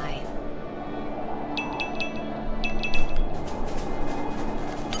ally.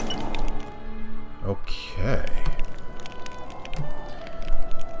 Okay.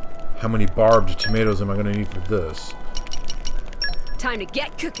 How many barbed tomatoes am I going to need for this? Time to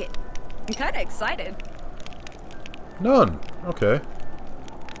get cooking. I'm kind of excited. None. Okay.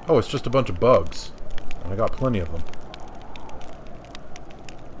 Oh, it's just a bunch of bugs. I got plenty of them.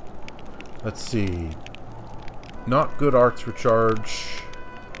 Let's see. Not good arcs recharge.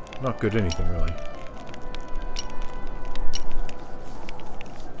 Not good anything, really.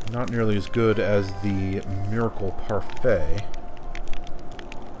 Not nearly as good as the Miracle Parfait.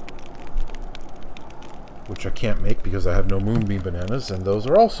 Which I can't make because I have no Moonbeam Bananas, and those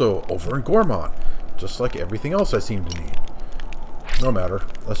are also over in Gourmand. Just like everything else I seem to need. No matter.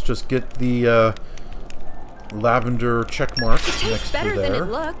 Let's just get the lavender check mark It tastes next better to there. than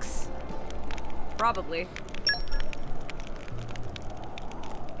it looks. Probably.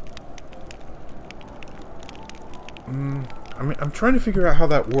 I'm trying to figure out how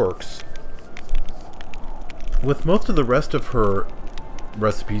that works. With most of the rest of her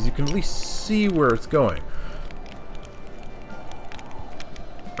recipes, you can at least see where it's going.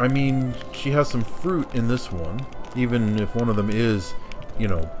 I mean, she has some fruit in this one, even if one of them is,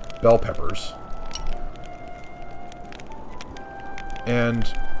 bell peppers.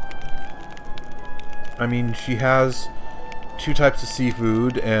 And, I mean, she has 2 types of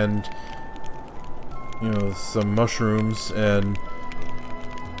seafood and, some mushrooms and,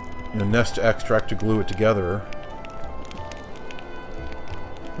 nest extract to glue it together.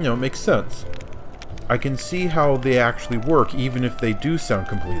 It makes sense. I can see how they actually work, even if they do sound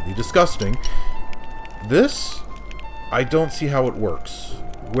completely disgusting. This, I don't see how it works.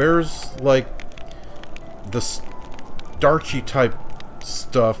 Where's, like, the starchy type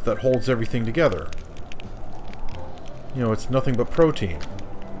stuff that holds everything together? It's nothing but protein.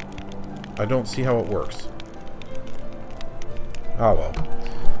 I don't see how it works. Oh well.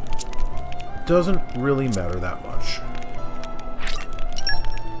 Doesn't really matter that much.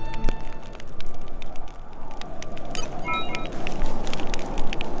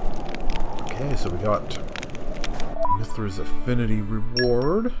 Okay, so we got Mythra's affinity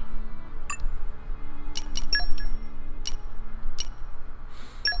reward.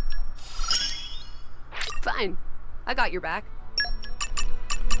 Fine. I got your back.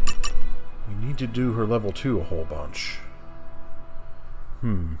 We need to do her level 2 a whole bunch.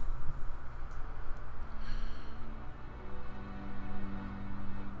 You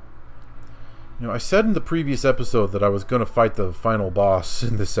know, I said in the previous episode that I was going to fight the final boss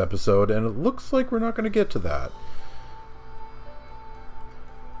in this episode, and it looks like we're not going to get to that.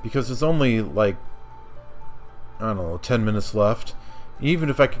 Because it's only, like, I don't know, 10 minutes left. Even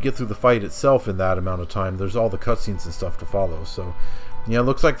if I could get through the fight itself in that amount of time, there's all the cutscenes and stuff to follow. So, yeah, it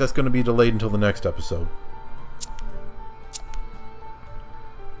looks like that's going to be delayed until the next episode.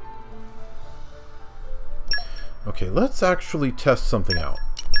 Okay, let's actually test something out.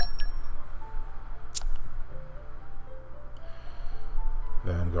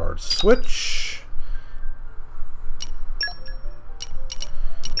 Vanguard switch.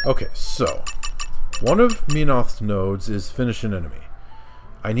 Okay, so one of Minoth's nodes is finish an enemy.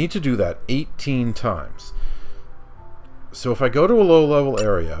 I need to do that 18 times. So if I go to a low level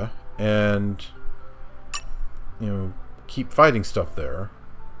area and, you know, keep fighting stuff there,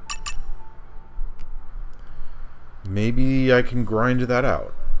 maybe I can grind that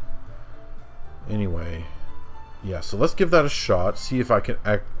out. Anyway, yeah, so let's give that a shot, see if I can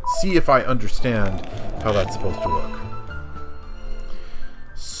see if I understand how that's supposed to work.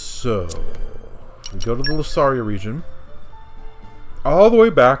 So, we go to the Lusaria region, all the way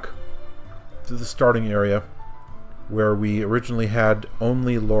back to the starting area where we originally had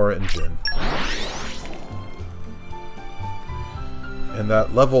only Laura and Jin. And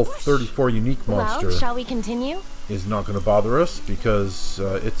that level 34 unique monster, Well, shall we continue? is not going to bother us because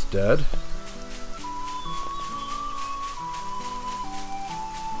it's dead.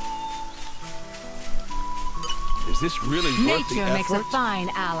 Is this really worth the Nature makes a effort? fine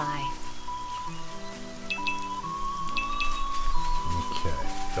ally. Okay,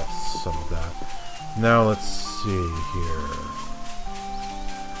 got some of that. Now let's see here.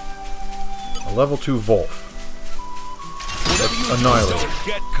 A level 2 Wolf. Whatever you do, Annihilate. don't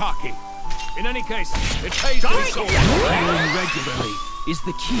get cocky. In any case, it pays to be sold. Playing regularly is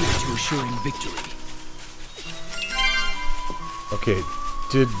the key to assuring victory. Okay,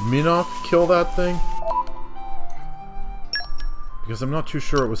 did Minoth kill that thing? Because I'm not too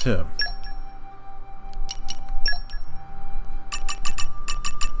sure it was him.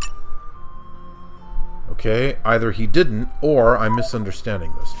 Okay, either he didn't, or I'm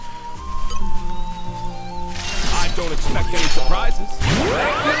misunderstanding this. I don't expect any surprises.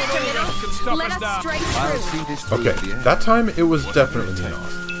 Let us strike through. Okay, that time it was definitely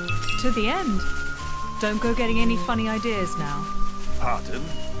Minoth. To the end. Don't go getting any funny ideas now. Pardon?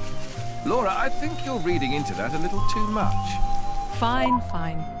 Laura, I think you're reading into that a little too much. Fine,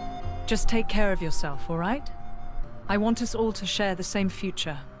 fine. Just take care of yourself, all right? I want us all to share the same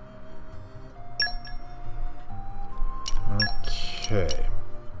future. Okay.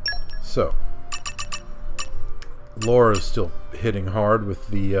 So, Laura's still hitting hard with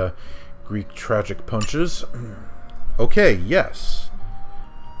the Greek tragic punches. Okay, yes.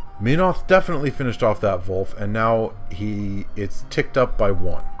 Minoth definitely finished off that Wolf, and now it's ticked up by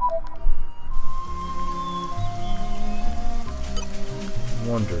 1.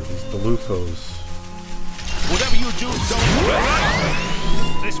 Wonder, these Belufos. Whatever you do, don't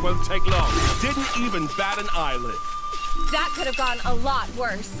wait. This won't take long. Didn't even bat an eyelid. That could have gone a lot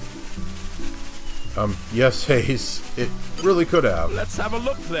worse. Yes, Hayes, it really could have. Let's have a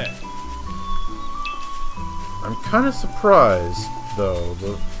look then. I'm kind of surprised, though.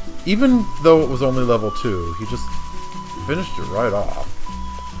 Even though it was only level 2, he just finished it right off.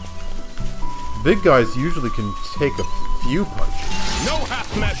 Big guys usually can take a few punches. No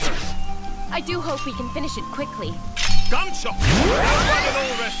half measures. I do hope we can finish it quickly. Gunshot. No one in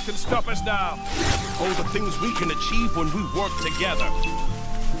all rest can stop us now. All the things we can achieve when we work together.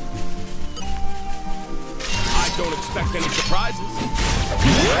 I don't expect any surprises.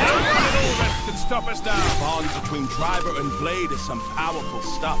 No one in all rest can stop us now. The bond between driver and blade is some powerful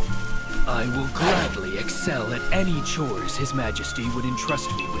stuff. I will gladly excel at any chores His Majesty would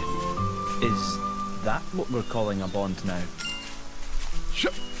entrust me with. Is that what we're calling a bond now?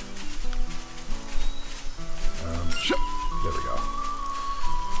 There we go.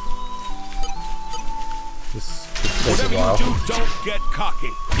 This could Take a Whatever while. you do, don't get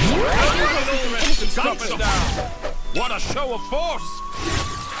cocky. Stop us now. What a show of force!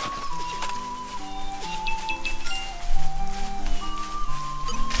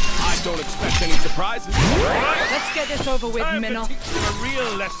 I don't expect any surprises. Let's get this over with, Time to Minnow. teach them a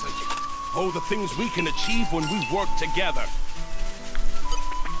real lesson. Oh, the things we can achieve when we work together.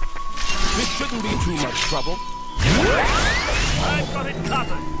 This shouldn't be too much trouble. I've got it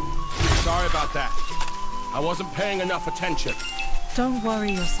covered. Sorry about that. I wasn't paying enough attention. Don't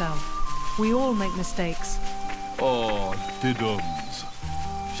worry yourself. We all make mistakes. Oh, diddums.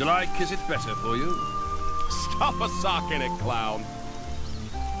 Shall I kiss it better for you? Stuff a sock in it, clown.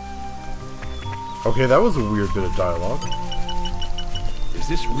 Okay, that was a weird bit of dialogue. Is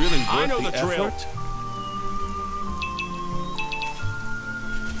this really worth I know the drill. effort?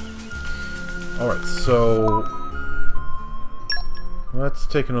 Alright, so let's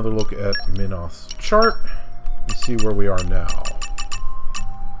take another look at Minoth's chart and see where we are now.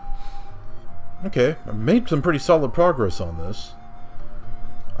 Okay, I made some pretty solid progress on this.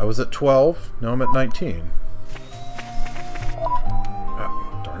 I was at 12, now I'm at 19.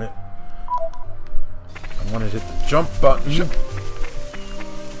 Ah, darn it. I wanted to hit the jump button. Is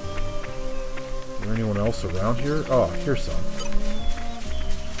there anyone else around here? Oh, here's some.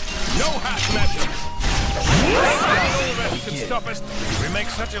 No half measures. Can stop us. We make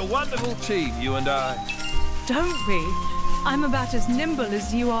such a wonderful team, you and I. Don't we? I'm about as nimble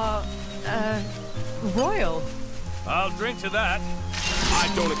as you are, royal. I'll drink to that. I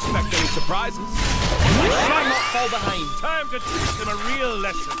don't expect any surprises. I shall not fall behind. Time to teach them a real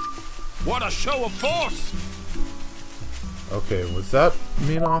lesson. What a show of force! Okay, was that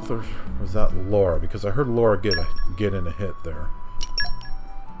Minoth or was that Laura? Because I heard Laura get in a hit there.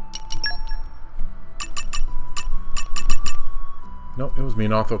 Nope, it was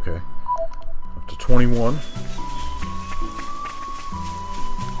Minoth, okay. Up to 21.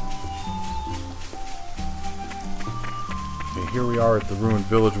 Okay, here we are at the ruined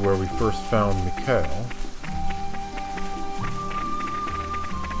village where we first found Mikhail.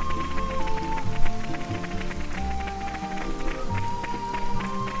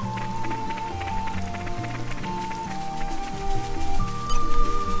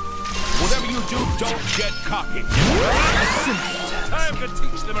 Whatever you do, don't get cocky. Time to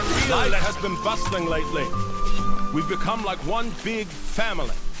teach them a real lesson. Life has been bustling lately. We've become like one big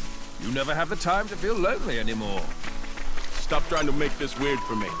family. You never have the time to feel lonely anymore. Stop trying to make this weird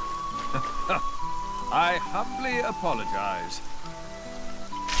for me. I humbly apologize.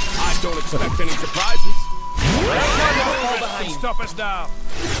 I don't expect any surprises. Fall behind. Stop us now.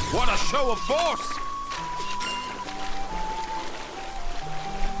 What a show of force!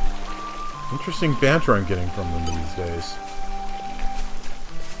 Interesting banter I'm getting from them these days.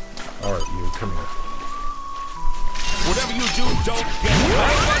 Alright, you, come here. Whatever you do, don't get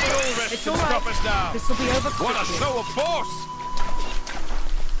caught. It's all Stop us now. right. This will be over What a quickly. show of force!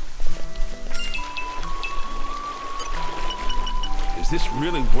 Is this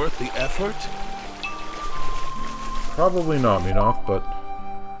really worth the effort? Probably not, Minoth, but...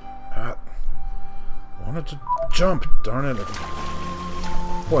 I wanted to jump, darn it.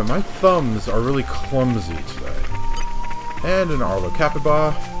 Boy, my thumbs are really clumsy today. And an Arlo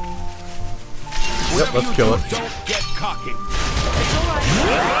Capybara. Yep, let's kill it. Don't get cocky. It's all right.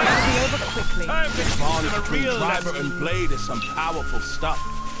 This will be over quickly. Time to teach them a real driver and blade is some powerful stuff.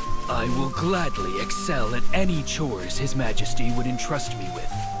 I will gladly excel at any chores His Majesty would entrust me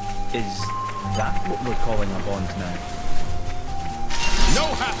with. Is that what we're calling a bond now? No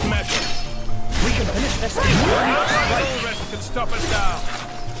half measures. We can finish this thing. No rest can stop us now.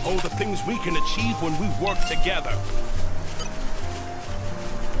 Oh, the things we can achieve when we work together.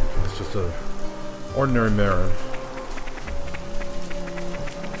 It's just a ordinary Marin.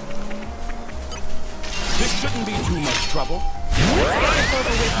 This shouldn't be too much trouble. Let's get this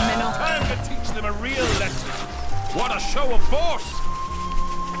over with, Minnow. Time to teach them a real lesson. What a show of force!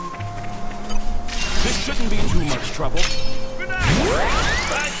 This shouldn't be too much trouble. Relax!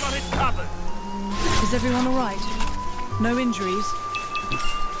 I've got it covered. Is everyone all right? No injuries?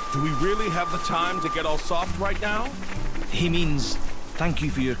 Do we really have the time to get all soft right now? He means thank you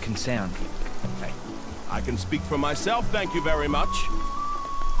for your concern. Hey, I can speak for myself, thank you very much.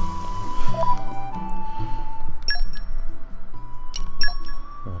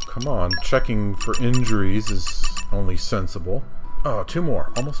 Oh, come on. Checking for injuries is only sensible. Oh, 2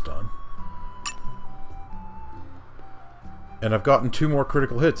 more. Almost done. And I've gotten 2 more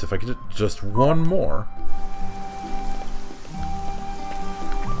critical hits. If I get just 1 more...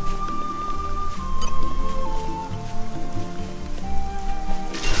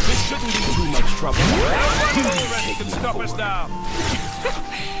 This shouldn't be too much trouble. Auresco can stop us now.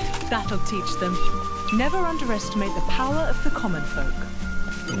 That'll teach them. Never underestimate the power of the common folk.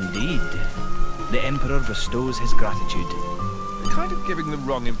 Indeed. The Emperor bestows his gratitude. Kind of giving the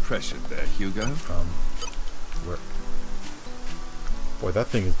wrong impression there, Hugo. Where? Boy, that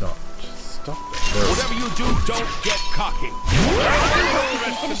thing is not. Stop it. There. Whatever you do, don't get cocky.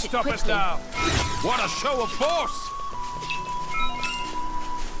 Auresco can stop us now. What a show of force!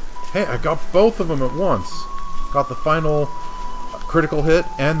 Hey, I got both of them at once. Got the final critical hit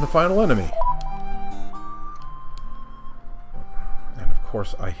and the final enemy. And of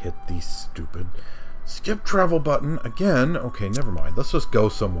course I hit the stupid skip travel button again. Okay, never mind. Let's just go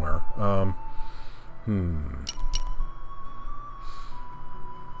somewhere.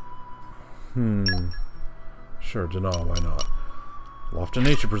 Sure, Dana, why not? Lofton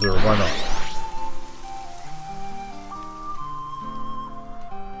Nature Preserve, why not?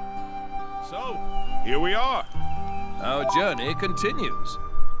 So, here we are. Our journey continues.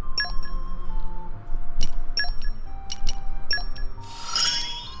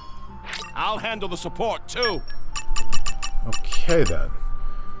 I'll handle the support, too. Okay, then.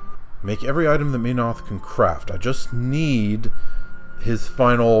 Make every item that Menoth can craft. I just need his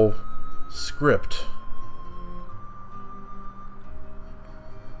final script.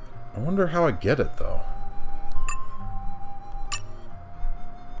 I wonder how I get it, though.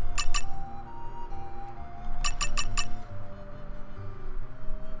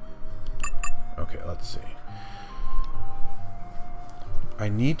 Okay, let's see. I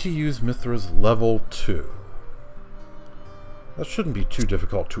need to use Mythra's level 2. That shouldn't be too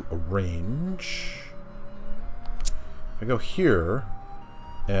difficult to arrange. I go here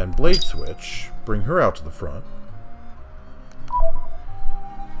and blade switch, bring her out to the front.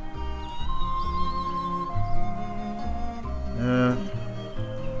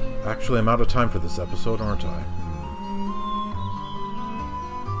 Actually, I'm out of time for this episode, aren't I?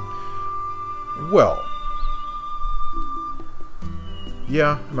 Well.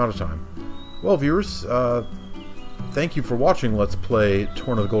 Yeah, I'm out of time. Well, viewers, thank you for watching Let's Play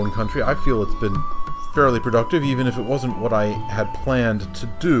Torna the Golden Country. I feel it's been fairly productive, even if it wasn't what I had planned to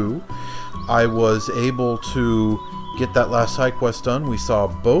do. I was able to get that last side quest done. We saw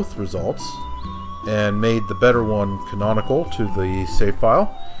both results and made the better one canonical to the save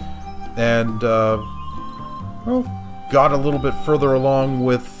file. And, well, got a little bit further along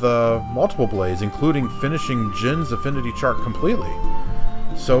with multiple blades, including finishing Jin's affinity chart completely.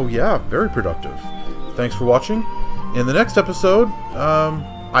 So, yeah, very productive. Thanks for watching. In the next episode,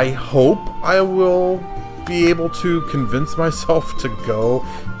 I hope I will be able to convince myself to go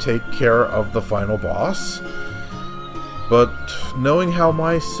take care of the final boss. But knowing how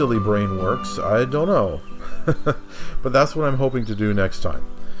my silly brain works, I don't know. But that's what I'm hoping to do next time.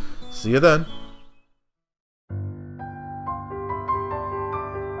 See you then.